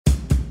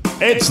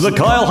It's the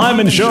Kyle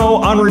Hyman Show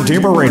on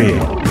Redeemer Radio.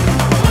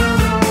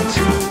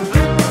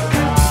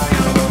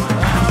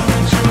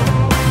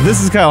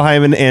 This is Kyle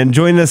Hyman, and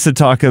joining us to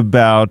talk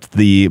about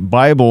the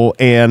Bible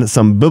and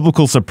some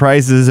biblical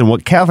surprises and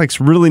what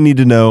Catholics really need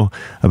to know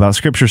about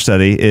Scripture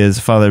study is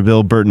Father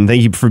Bill Burton.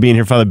 Thank you for being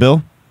here, Father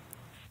Bill.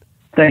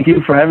 Thank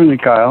you for having me,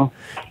 Kyle.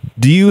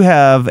 Do you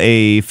have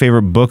a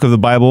favorite book of the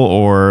Bible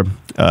or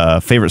a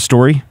favorite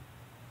story?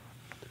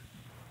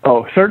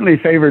 Oh, certainly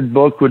favorite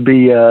book would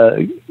be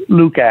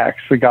Luke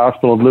Acts, the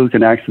Gospel of Luke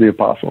and Acts of the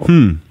Apostles.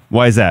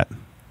 Why is that?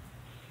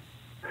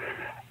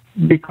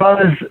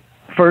 Because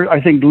I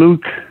think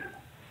Luke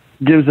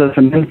gives us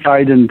an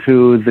insight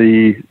into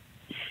the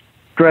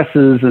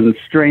stresses and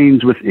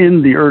strains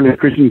within the early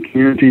Christian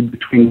community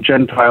between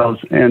Gentiles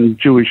and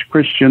Jewish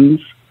Christians.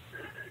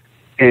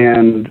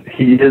 And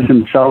he is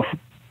himself,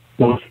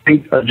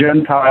 a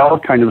Gentile,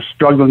 kind of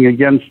struggling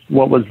against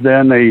what was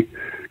then a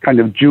kind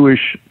of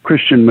Jewish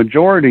Christian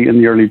majority in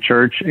the early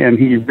church. And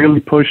he really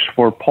pushed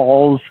for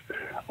Paul's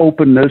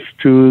openness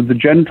to the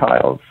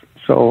Gentiles.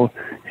 So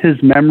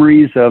his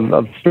memories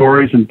of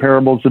stories and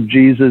parables of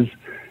Jesus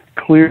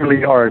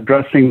clearly are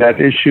addressing that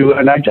issue.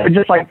 And I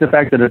just like the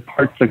fact that it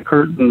parts the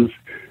curtains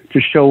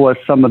to show us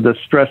some of the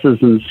stresses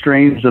and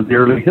strains of the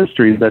early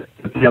history that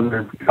the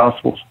other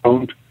Gospels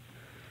don't.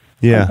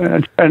 Yeah.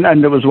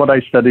 And it was what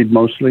I studied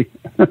mostly.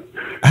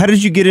 How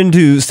did you get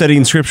into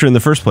studying Scripture in the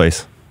first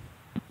place?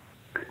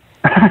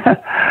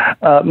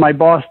 My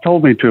boss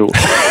told me to.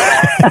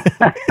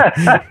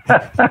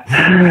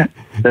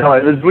 No,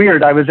 it was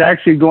weird. I was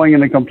actually going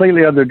in a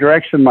completely other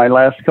direction my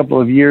last couple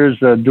of years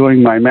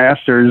doing my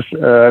master's.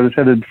 I was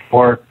headed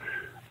for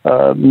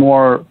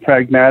more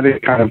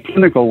pragmatic kind of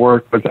clinical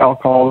work with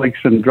alcoholics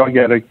and drug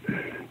addict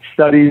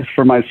studies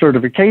for my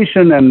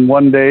certification. And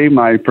one day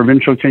my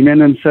provincial came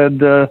in and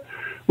said,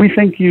 we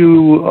think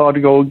you ought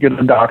to go get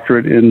a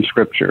doctorate in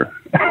Scripture.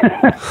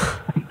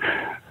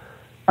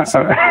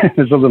 It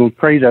was a little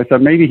crazy. I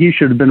thought maybe he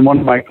should have been one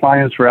of my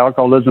clients for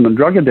alcoholism and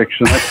drug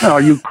addiction. I said,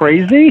 are you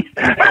crazy?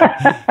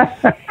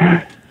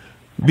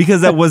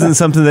 Because that wasn't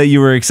something that you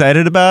were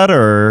excited about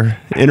or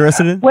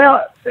interested in?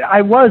 Well,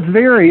 I was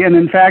very, and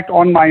in fact,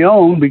 on my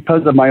own,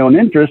 because of my own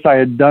interest, I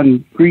had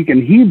done Greek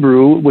and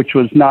Hebrew, which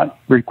was not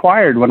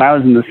required when I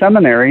was in the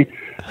seminary.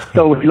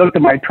 So he looked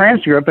at my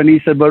transcript and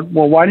he said, well,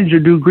 why did you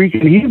do Greek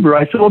and Hebrew?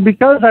 I said, well,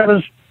 because I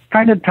was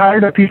kind of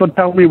tired of people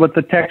telling me what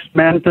the text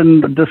meant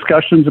and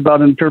discussions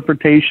about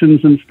interpretations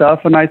and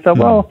stuff. And I thought,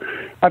 well,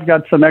 I've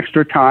got some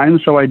extra time.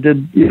 So I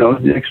did,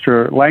 the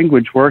extra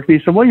language work. And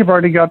he said, well, you've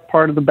already got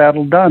part of the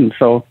battle done.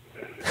 So,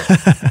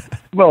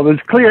 well, it was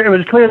clear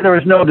there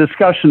was no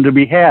discussion to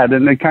be had.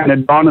 And it kind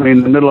of dawned on me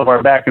in the middle of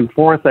our back and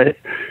forth. I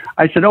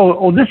said,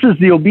 oh, this is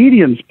the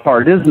obedience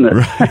part, isn't it?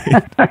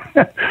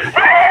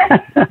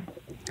 Right.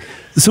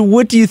 So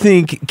what do you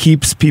think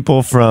keeps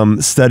people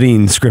from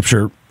studying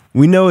Scripture?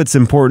 We know it's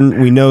important.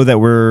 We know that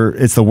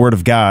it's the Word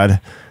of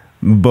God,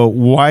 but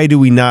why do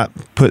we not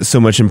put so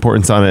much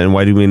importance on it, and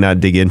why do we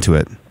not dig into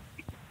it?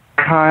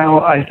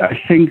 Kyle,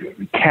 I think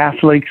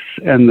Catholics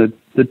and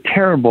the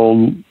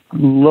terrible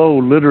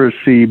low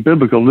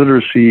biblical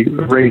literacy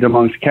rate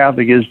amongst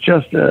Catholics is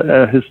just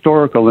a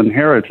historical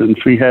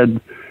inheritance. We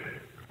had,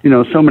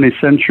 so many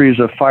centuries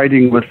of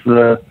fighting with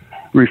the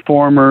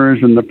Reformers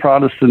and the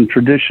Protestant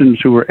traditions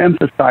who were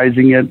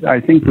emphasizing it.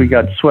 I think we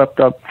got swept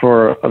up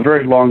for a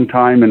very long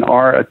time in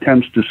our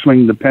attempts to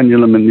swing the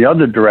pendulum in the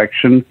other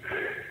direction.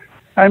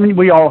 I mean,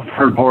 we all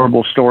heard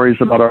horrible stories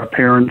about our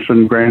parents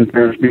and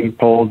grandparents being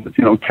told that,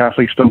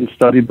 Catholics don't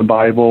study the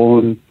Bible.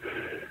 And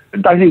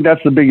I think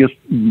that's the biggest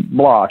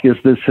block, is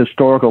this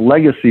historical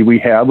legacy we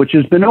have, which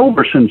has been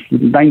over since the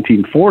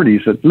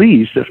 1940s at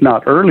least, if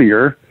not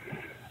earlier.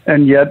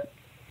 And yet,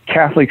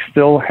 Catholics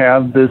still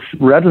have this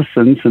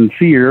reticence and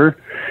fear.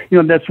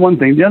 That's one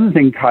thing. The other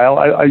thing, Kyle,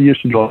 I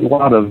used to do a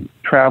lot of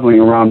traveling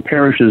around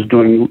parishes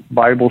doing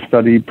Bible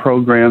study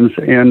programs,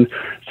 and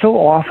so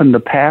often the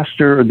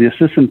pastor or the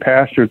assistant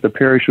pastor at the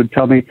parish would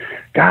tell me,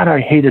 God,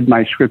 I hated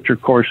my Scripture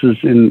courses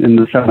in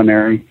the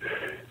seminary.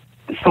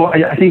 So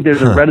I think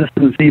there's a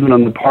reticence even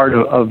on the part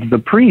of the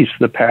priests,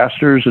 the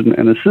pastors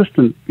and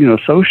assistant,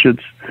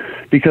 associates,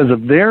 because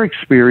of their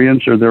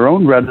experience or their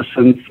own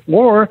reticence,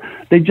 or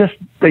they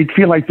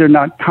feel like they're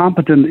not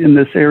competent in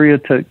this area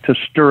to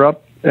stir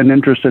up an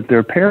interest at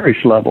their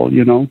parish level,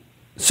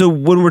 So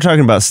when we're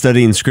talking about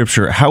studying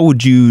Scripture, how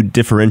would you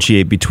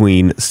differentiate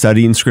between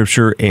studying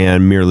Scripture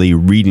and merely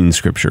reading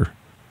Scripture?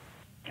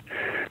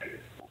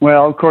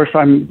 Well, of course,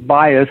 I'm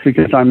biased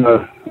because I'm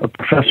a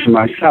professor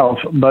myself,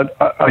 but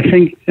I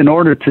think in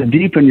order to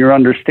deepen your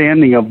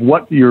understanding of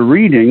what you're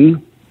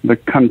reading, the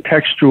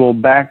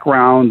contextual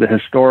background, the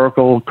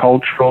historical,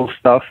 cultural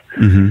stuff,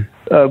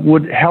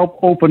 would help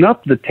open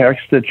up the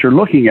text that you're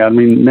looking at. I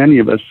mean, many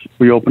of us,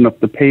 we open up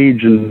the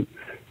page and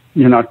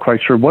you're not quite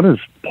sure, what does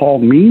Paul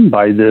mean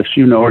by this,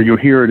 or you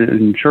hear it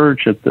in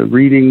church at the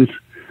readings.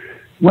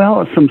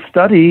 Well, some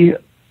study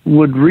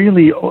would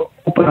really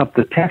open up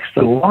the text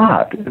a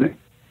lot.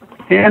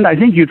 And I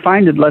think you'd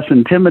find it less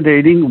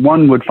intimidating.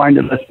 One would find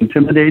it less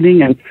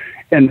intimidating,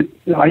 and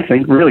I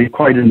think really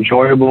quite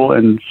enjoyable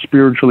and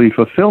spiritually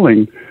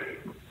fulfilling,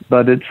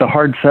 but it's a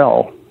hard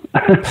sell.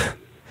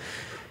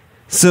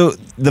 So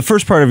the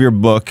first part of your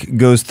book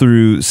goes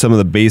through some of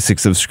the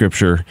basics of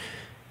Scripture.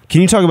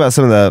 Can you talk about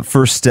some of the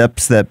first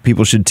steps that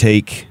people should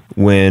take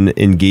when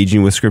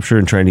engaging with Scripture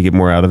and trying to get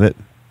more out of it?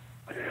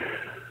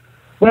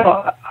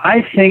 Well,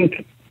 I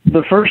think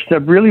the first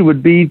step really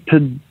would be to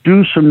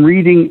do some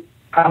reading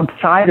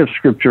outside of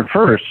Scripture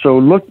first.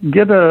 So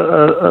get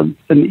an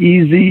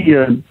easy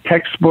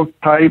textbook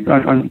type.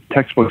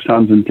 Textbook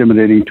sounds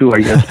intimidating too,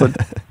 I guess, but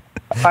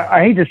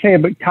I hate to say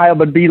it, but Kyle,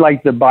 but be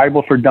like the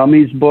Bible for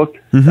Dummies book.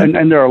 Mm-hmm.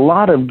 And there are a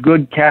lot of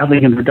good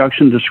Catholic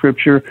introductions to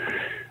Scripture.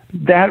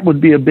 That would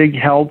be a big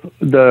help.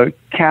 The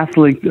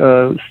Catholic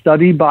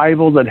study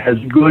Bible that has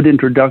good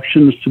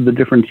introductions to the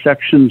different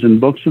sections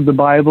and books of the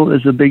Bible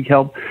is a big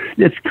help.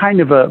 It's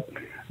kind of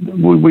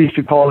we used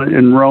to call it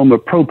in Rome a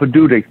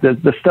propedeutic,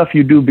 the stuff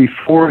you do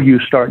before you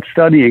start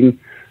studying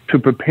to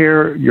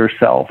prepare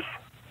yourself.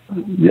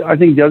 I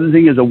think the other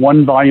thing is a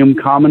 1-volume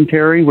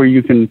commentary where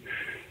you can,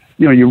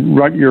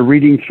 you're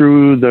reading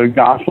through the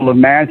Gospel of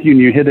Matthew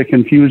and you hit a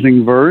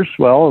confusing verse.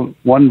 Well,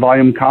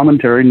 1-volume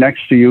commentary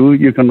next to you,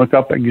 you can look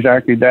up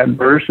exactly that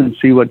verse and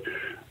see what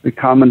the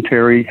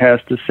commentary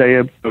has to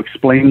say to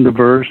explain the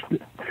verse.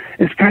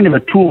 It's kind of a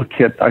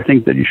toolkit, I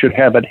think, that you should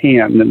have at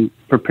hand and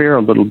prepare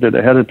a little bit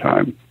ahead of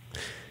time.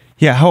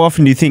 Yeah, how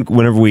often do you think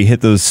whenever we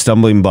hit those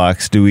stumbling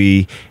blocks, do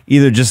we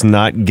either just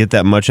not get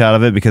that much out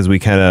of it because we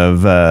kind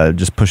of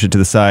just push it to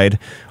the side,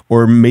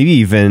 or maybe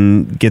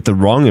even get the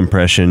wrong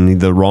impression,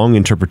 the wrong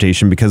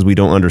interpretation because we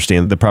don't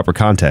understand the proper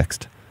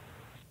context?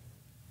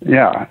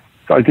 Yeah,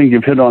 I think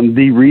you've hit on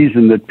the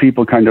reason that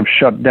people kind of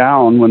shut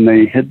down when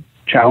they hit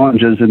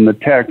challenges in the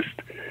text,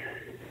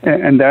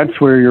 and that's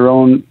where your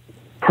own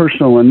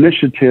personal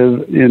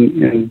initiative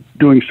in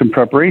doing some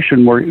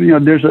preparation work.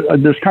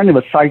 There's kind of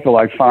a cycle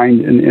I find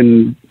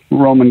in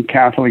Roman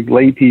Catholic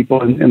lay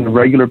people in the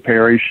regular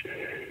parish.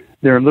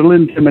 They're a little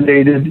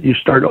intimidated. You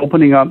start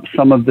opening up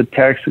some of the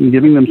text and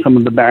giving them some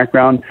of the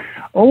background.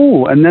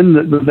 Oh, and then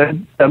that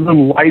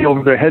little light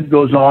over their head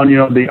goes on,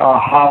 the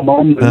aha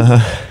moment.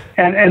 Uh-huh.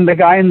 And the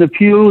guy in the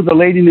pew, the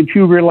lady in the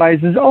pew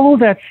realizes, oh,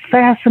 that's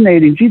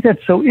fascinating. Gee,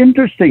 that's so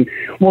interesting.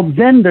 Well,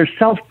 then they're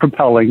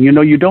self-propelling.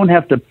 You don't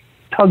have to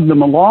tug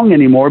them along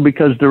anymore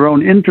because their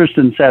own interest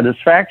and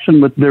satisfaction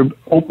with their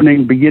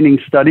beginning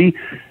study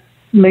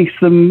makes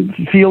them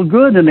feel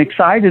good and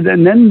excited,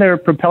 and then they're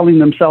propelling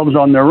themselves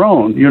on their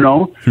own,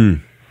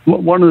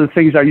 One of the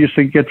things I used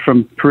to get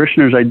from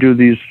parishioners, I do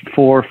these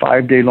 4 or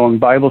 5 day long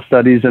Bible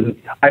studies,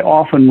 and I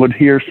often would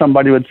hear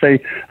somebody would say,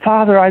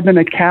 Father, I've been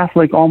a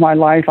Catholic all my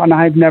life, and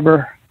I've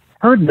never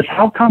heard this.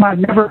 How come I've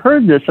never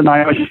heard this? And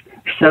I always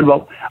said,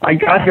 well, I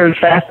got here as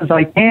fast as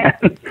I can.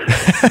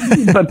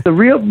 But the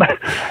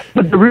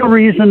real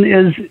reason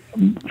is,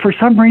 for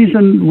some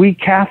reason, we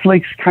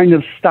Catholics kind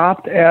of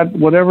stopped at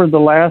whatever the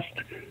last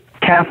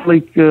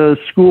Catholic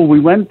school we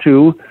went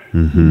to.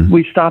 Mm-hmm.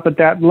 We stop at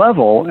that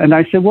level. And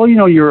I said, well,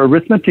 your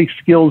arithmetic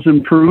skills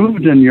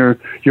improved and your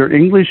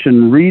English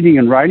and reading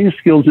and writing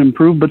skills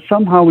improved, but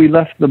somehow we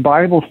left the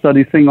Bible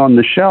study thing on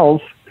the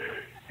shelf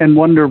and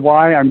wonder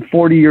why I'm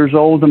 40 years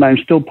old and I'm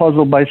still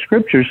puzzled by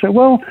Scripture. So,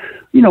 well,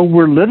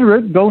 we're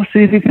literate. Go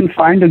see if you can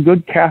find a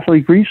good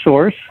Catholic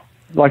resource,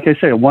 like I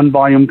say, a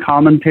 1-volume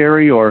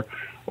commentary or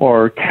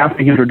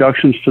Catholic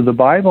introductions to the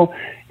Bible,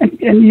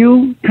 and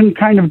you can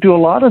kind of do a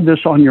lot of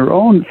this on your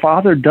own.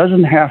 Father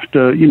doesn't have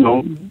to,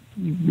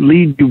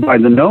 lead you by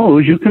the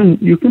nose. You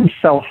can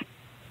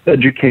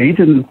self-educate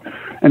and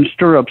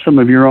stir up some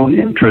of your own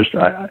interest.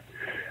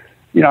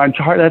 It's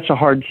hard. That's a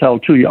hard sell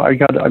too.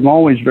 I'm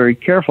always very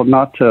careful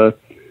not to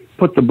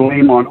put the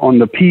blame on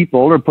the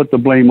people or put the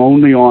blame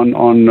only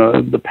on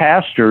the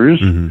pastors.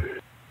 Mm-hmm.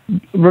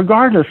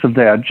 Regardless of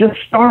that, just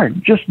start.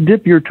 Just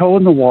dip your toe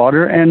in the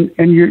water, and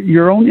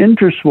your own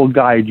interests will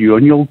guide you,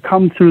 and you'll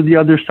come through the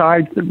other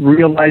side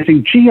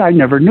realizing, gee, I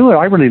never knew it.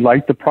 I really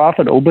liked the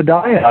prophet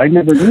Obadiah. I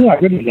never knew. I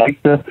really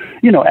liked the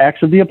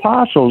Acts of the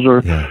Apostles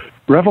or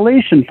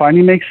Revelation.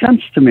 Finally makes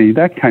sense to me.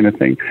 That kind of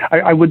thing.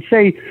 I would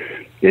say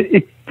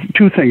it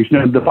two things.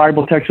 The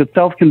Bible text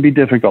itself can be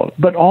difficult,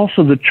 but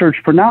also the church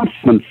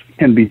pronouncements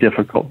can be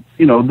difficult.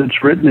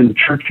 That's written in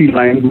churchy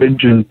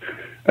language, and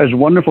as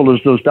wonderful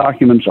as those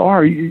documents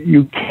are,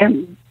 you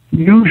can't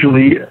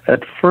usually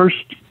at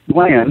first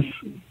glance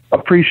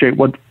appreciate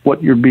what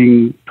you're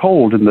being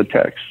told in the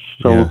text.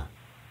 So,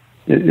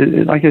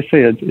 like I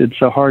say, it's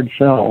a hard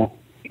sell.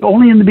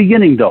 Only in the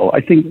beginning, though.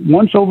 I think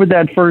once over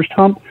that first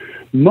hump,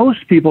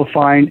 most people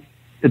find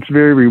it's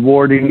very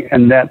rewarding,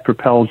 and that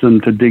propels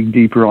them to dig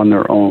deeper on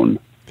their own.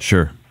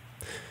 Sure.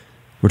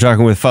 We're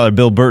talking with Father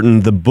Bill Burton.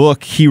 The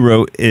book he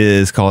wrote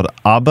is called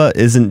Abba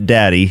Isn't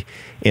Daddy,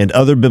 and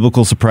Other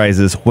Biblical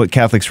Surprises, What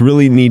Catholics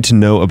Really Need to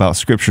Know About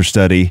Scripture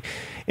Study.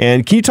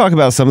 And can you talk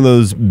about some of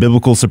those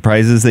biblical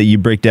surprises that you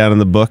break down in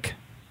the book?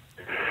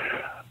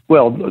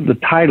 Well, the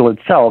title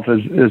itself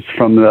is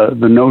from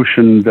the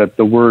notion that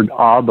the word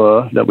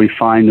Abba that we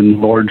find in the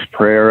Lord's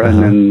Prayer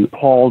and in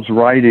Paul's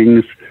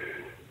writings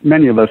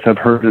many of us have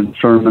heard in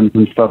sermons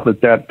and stuff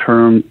that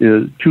term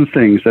is two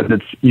things, that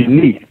it's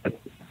unique.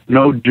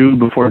 No Jew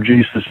before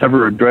Jesus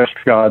ever addressed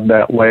God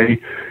that way.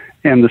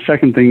 And the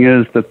second thing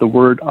is that the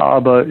word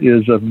Abba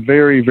is a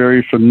very,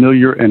 very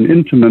familiar and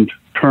intimate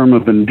term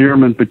of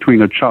endearment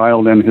between a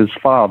child and his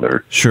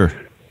father. Sure.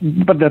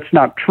 But that's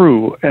not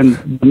true. And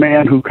the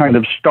man who kind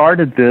of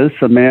started this,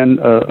 a man,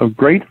 a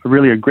great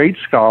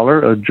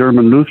scholar, a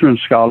German Lutheran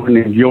scholar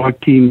named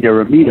Joachim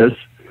Jeremias,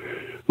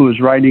 who was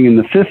writing in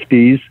the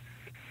 50s,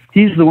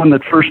 he's the one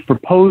that first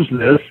proposed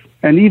this.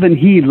 And even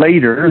he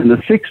later, in the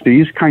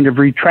 60s, kind of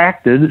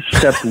retracted,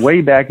 stepped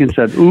way back and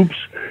said, oops,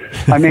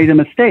 I made a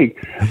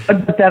mistake.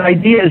 But that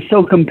idea is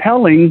so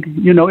compelling.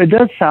 You know, it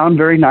does sound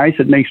very nice.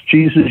 It makes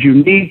Jesus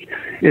unique.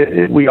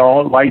 We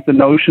all like the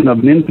notion of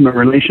an intimate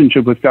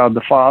relationship with God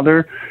the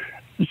Father.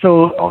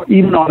 So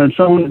even on its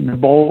own, the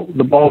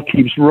ball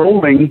keeps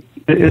rolling.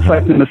 It's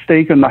like the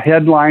mistake on the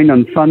headline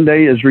on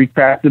Sunday is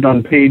retracted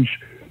on page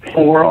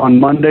 4 on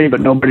Monday,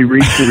 but nobody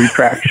reads the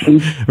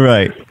retraction.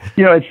 Right.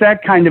 You know, it's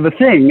that kind of a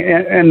thing.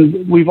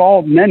 And we've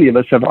all, many of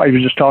us have, I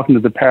was just talking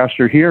to the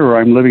pastor here where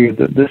I'm living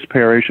at this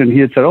parish, and he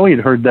had said, he'd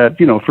heard that,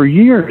 for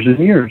years and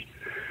years.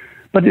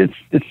 But it's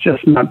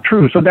just not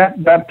true. So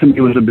that to me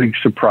was a big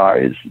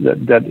surprise,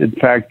 that in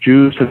fact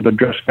Jews have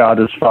addressed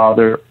God as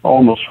Father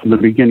almost from the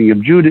beginning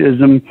of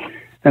Judaism,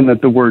 and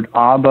that the word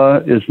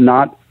Abba is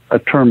not a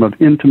term of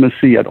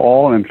intimacy at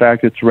all. In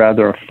fact, it's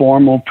rather a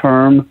formal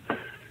term.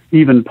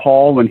 Even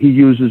Paul, when he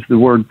uses the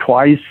word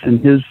twice in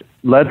his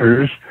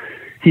letters,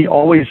 he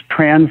always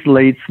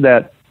translates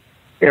that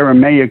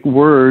Aramaic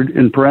word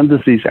in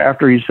parentheses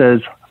after he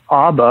says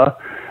Abba.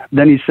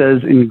 Then he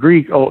says in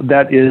Greek,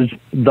 that is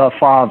the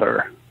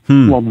Father.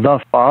 Well,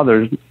 the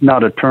Father is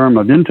not a term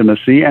of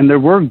intimacy. And there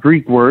were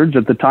Greek words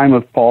at the time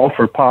of Paul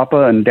for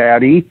Papa and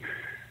Daddy,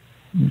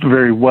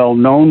 very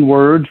well-known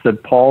words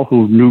that Paul,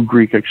 who knew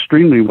Greek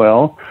extremely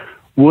well,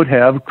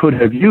 could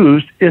have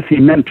used if he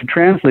meant to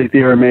translate the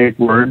Aramaic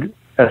word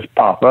as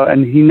Papa,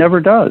 and he never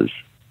does.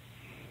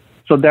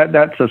 So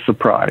that's a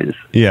surprise.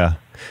 Yeah.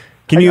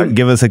 Can you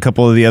give us a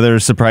couple of the other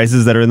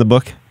surprises that are in the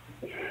book?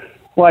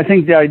 Well, I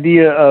think the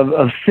idea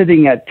of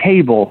sitting at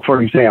table,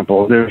 for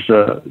example, there's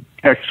a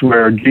text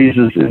where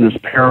Jesus, in this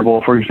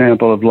parable, for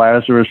example, of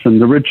Lazarus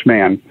and the rich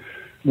man,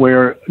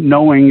 where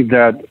knowing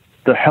that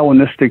the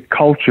Hellenistic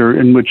culture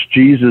in which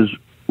Jesus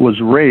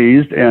was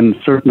raised, and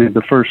certainly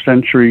the first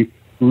century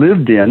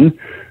lived in,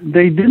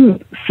 they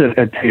didn't sit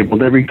at table.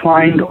 They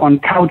reclined on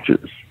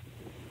couches.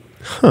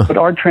 But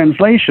our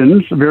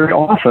translations very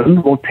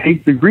often will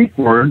take the Greek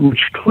word, which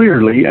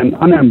clearly and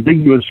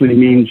unambiguously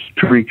means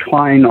to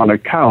recline on a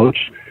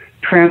couch,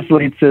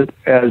 translates it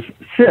as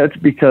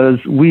sit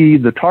because we,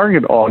 the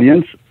target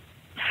audience,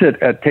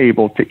 sit at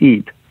table to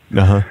eat.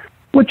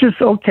 Which is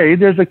okay.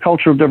 There's a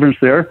cultural difference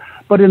there.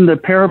 But in the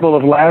parable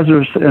of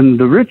Lazarus and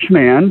the rich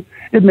man,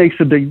 it makes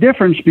a big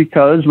difference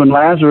because when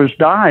Lazarus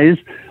dies,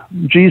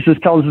 Jesus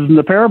tells us in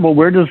the parable,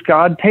 where does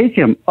God take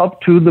him?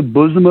 Up to the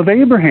bosom of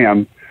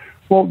Abraham.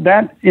 Well,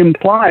 that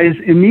implies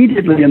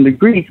immediately in the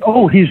Greek,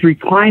 he's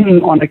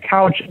reclining on a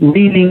couch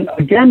leaning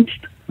against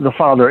the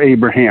father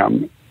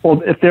Abraham.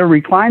 Well, if they're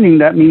reclining,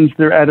 that means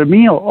they're at a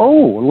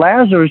meal.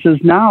 Lazarus is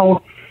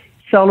now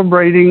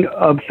celebrating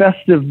a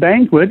festive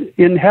banquet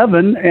in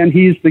heaven, and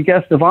he's the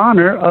guest of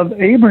honor of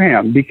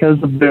Abraham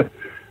because of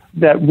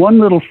that one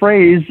little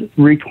phrase,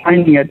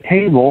 reclining at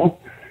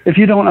table. If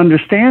you don't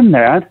understand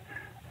that,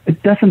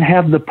 it doesn't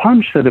have the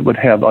punch that it would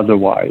have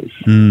otherwise.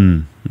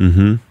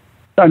 Mm-hmm.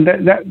 And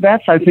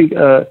that's, I think,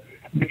 the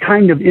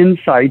kind of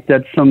insight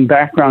that some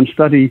background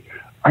study,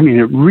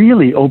 it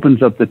really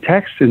opens up the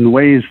text in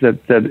ways that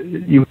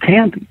you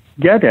can't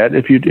get at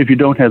if you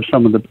don't have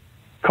some of the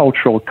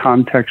cultural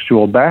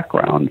contextual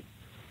background.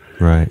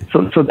 Right.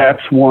 So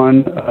that's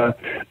one.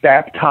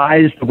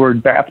 Baptize, the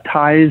word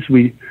baptize,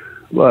 we've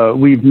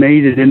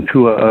made it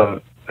into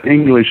a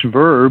English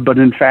verb, but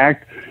in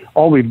fact,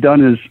 all we've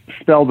done is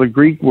spell the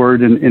Greek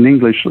word in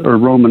English or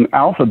Roman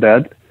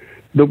alphabet.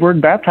 The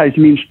word baptize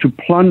means to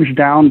plunge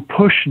down,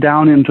 push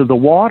down into the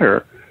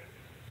water.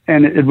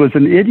 And it was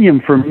an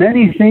idiom for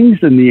many things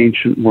in the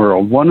ancient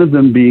world, one of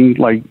them being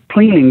like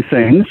cleaning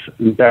things.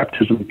 And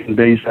baptism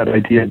conveys that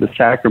idea of the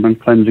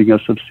sacrament cleansing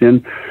us of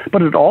sin.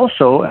 But it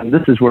also, and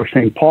this is where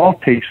St. Paul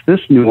takes this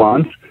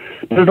nuance,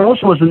 but it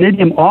also was an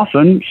idiom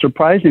often,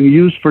 surprisingly,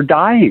 used for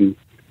dying,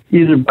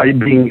 either by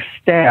being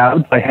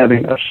stabbed, by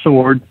having a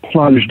sword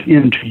plunged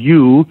into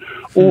you,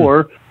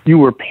 or you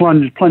were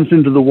plunged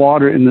into the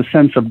water in the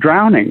sense of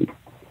drowning.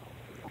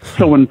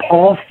 So when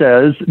Paul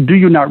says, do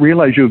you not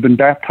realize you have been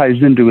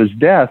baptized into his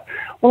death?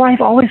 Well,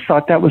 I've always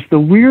thought that was the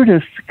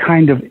weirdest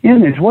kind of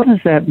image. What does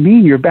that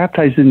mean, you're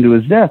baptized into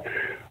his death?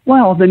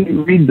 Well, then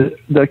you read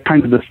the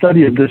kind of the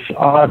study of this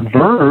odd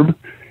verb,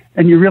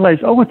 and you realize,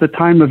 at the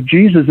time of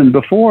Jesus and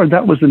before,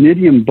 that was an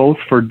idiom both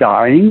for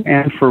dying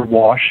and for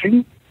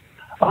washing.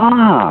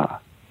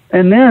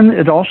 And then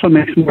it also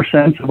makes more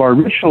sense of our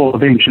ritual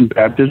of ancient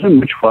baptism,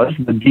 which was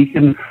the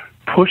deacon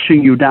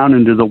pushing you down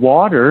into the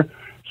water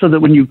so that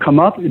when you come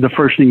up, the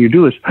first thing you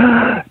do is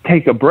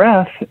take a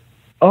breath.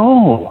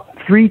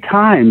 3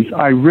 times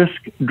I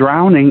risk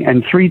drowning,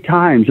 and 3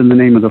 times in the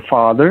name of the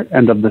Father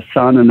and of the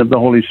Son and of the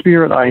Holy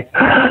Spirit,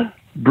 I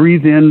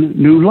breathe in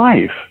new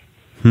life.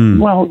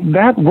 Well,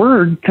 that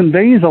word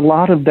conveys a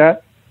lot of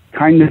that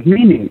kind of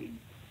meaning.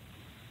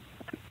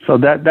 So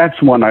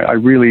that's one I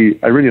really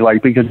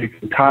like, because you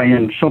can tie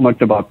in so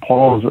much about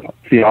Paul's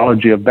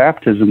theology of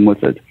baptism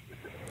with it.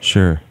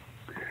 Sure.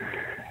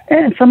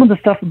 And some of the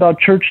stuff about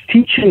church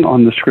teaching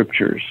on the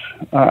Scriptures,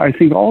 I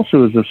think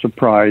also is a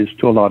surprise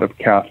to a lot of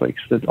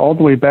Catholics, that all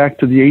the way back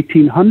to the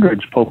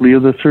 1800s, Pope Leo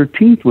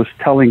XIII was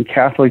telling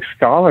Catholic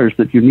scholars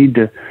that you need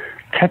to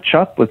catch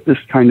up with this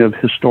kind of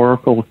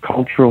historical,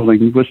 cultural,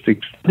 linguistic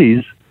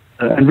studies,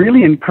 and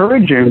really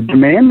encouraging and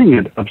demanding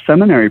it of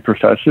seminary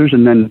professors.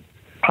 And then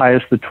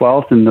Pius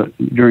XII,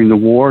 during the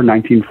war,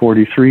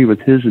 1943, with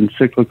his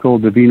encyclical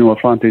Divino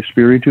Afflante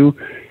Spiritu,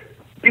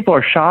 people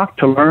are shocked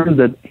to learn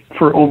that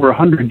for over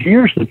 100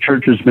 years the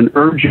Church has been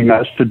urging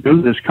us to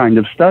do this kind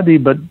of study,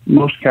 but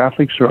most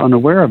Catholics are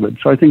unaware of it.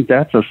 So I think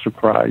that's a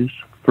surprise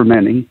for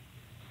many.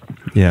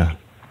 Yeah.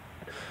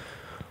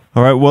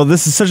 All right. Well,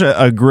 this is such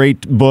a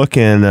great book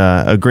and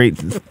a great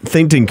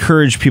thing to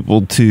encourage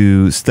people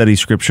to study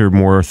Scripture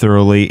more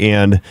thoroughly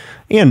and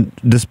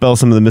dispel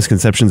some of the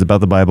misconceptions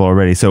about the Bible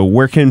already. So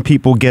where can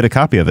people get a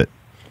copy of it?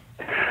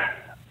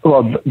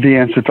 Well, the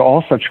answer to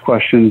all such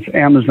questions,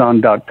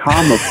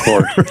 Amazon.com, of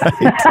course.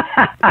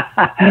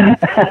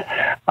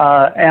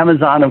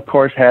 Amazon, of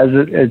course, has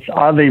it. It's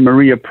Ave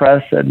Maria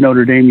Press at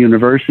Notre Dame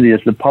University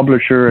as the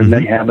publisher, and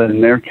they have it in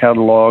their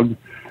catalog.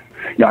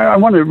 Yeah, I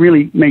want to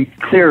really make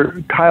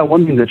clear, Kyle,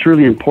 one thing that's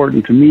really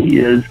important to me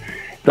is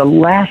the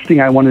last thing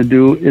I want to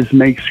do is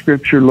make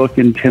Scripture look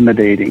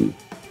intimidating.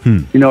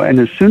 You know, and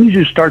as soon as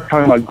you start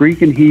talking about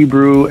Greek and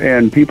Hebrew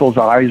and people's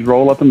eyes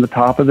roll up in the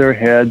top of their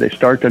head, they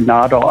start to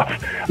nod off.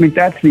 I mean,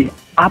 that's the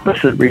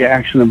opposite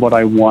reaction of what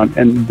I want.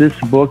 And this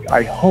book,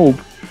 I hope,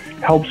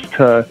 helps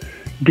to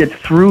get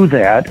through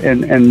that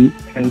and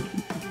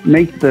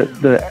make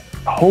the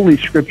Holy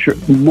Scripture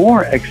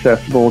more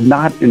accessible,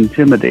 not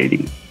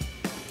intimidating.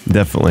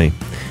 Definitely.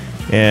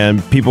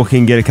 And people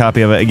can get a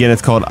copy of it. Again,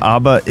 it's called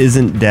Abba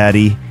Isn't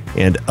Daddy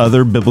and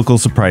Other Biblical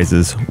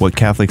Surprises, What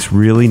Catholics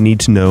Really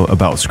Need to Know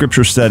About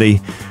Scripture Study.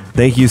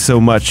 Thank you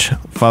so much,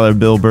 Father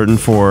Bill Burton,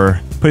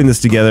 for putting this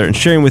together and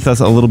sharing with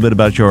us a little bit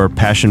about your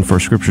passion for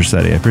Scripture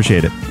study. I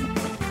appreciate it.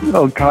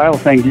 Oh, Kyle,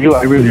 thank you.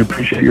 I really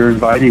appreciate your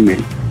inviting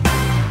me.